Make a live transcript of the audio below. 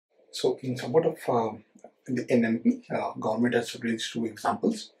So in support of the NMP, government has released two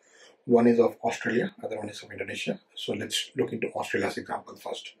examples. One is of Australia, other one is of Indonesia. So let's look into Australia's example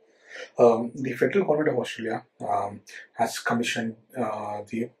first. The federal government of Australia has commissioned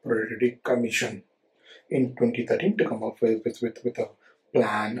the Priority Commission in 2013 to come up with a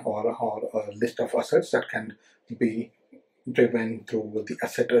plan or a list of assets that can be driven through the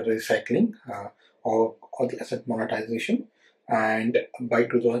asset recycling or the asset monetization. And by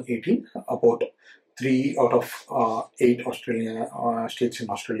 2018, about 3 out of 8 Australian states in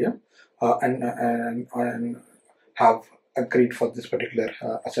Australia and have agreed for this particular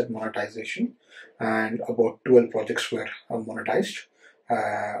asset monetization, and about 12 projects were monetized,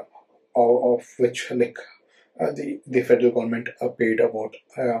 of which the federal government paid about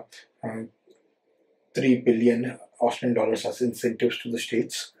 3 billion Australian dollars as incentives to the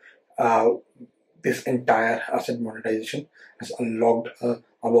states. This entire asset monetization has unlocked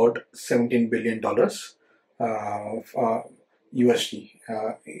about $17 billion USD,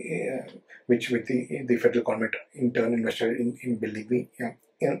 which with the federal government in turn invested in building the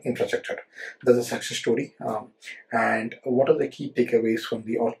infrastructure. That's a success story. And what are the key takeaways from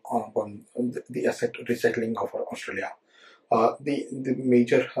the asset recycling of Australia? The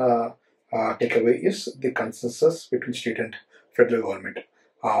major takeaway is the consensus between state and federal government.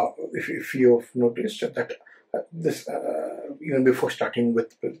 If you've noticed that this even before starting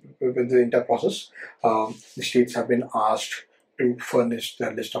with the entire process, the states have been asked to furnish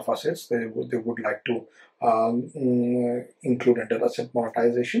their list of assets they would like to include under asset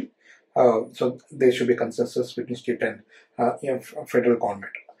monetization. So there should be consensus between state and federal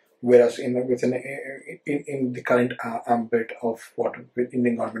government. Whereas in the current ambit of what the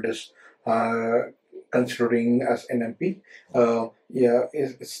Indian government is considering as NMP,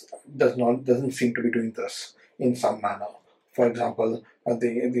 doesn't seem to be doing this in some manner. For example,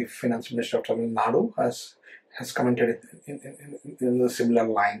 the finance minister of Tamil Nadu has commented in the similar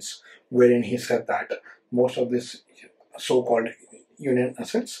lines, wherein he said that most of these so-called union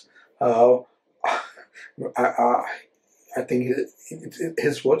assets, I think it's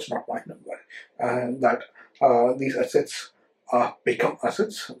his words, not mine, that these assets become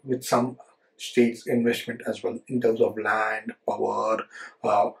assets with some states' investment as well in terms of land, power,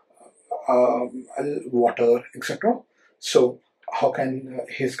 water, etc. So how can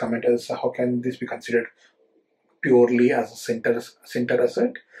his comment is, how can this be considered purely as a center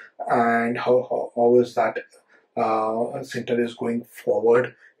asset, and how is that center is going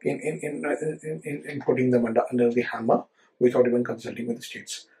forward in putting them under the hammer without even consulting with the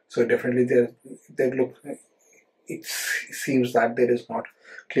states? So definitely it seems that there is not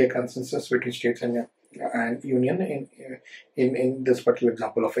clear consensus between states and union in this particular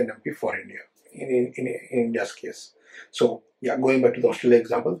example of NMP for India, in India's case. So yeah, going back to the Australia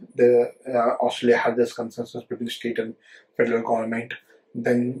example, Australia had this consensus between state and federal government.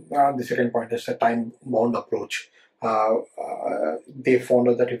 Then the second point is a time-bound approach. They found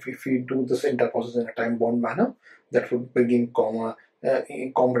out that if we do this entire process in a time-bound manner, that would bring in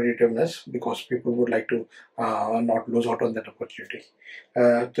competitiveness, because people would like to not lose out on that opportunity.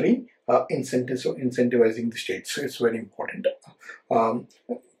 3, incentivizing the states is very important.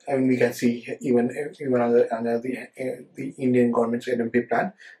 And we can see even under the Indian government's NMP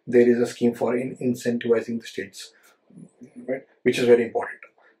plan, there is a scheme for incentivizing the states, right, which is very important.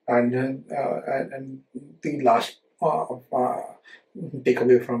 And the last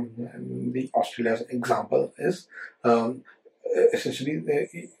takeaway from the Australia's example is essentially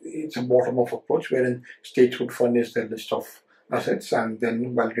it's a bottom-up approach, wherein states would furnish their list of assets and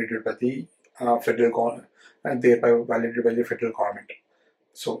then validated by the federal government, and thereby validated by the federal government.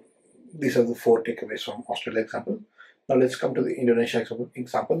 So these are the 4 takeaways from Australia example. Now let's come to the Indonesia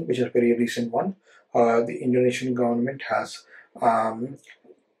example, which is a very recent one. The Indonesian government has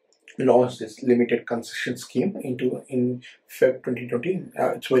launched this limited concession scheme in Feb 2020.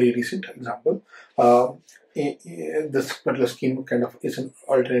 It's a very recent example. This particular scheme kind of is an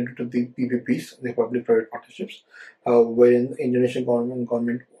alternative to the PPPs, the public-private partnerships, wherein the Indonesian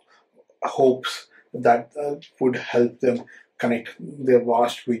government hopes that would help them connect their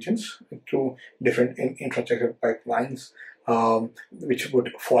vast regions through different infrastructure pipelines, which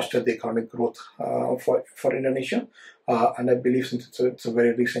would foster the economic growth for Indonesia. And I believe since it's a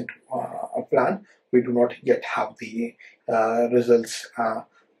very recent plan, we do not yet have the results to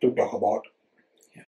talk about.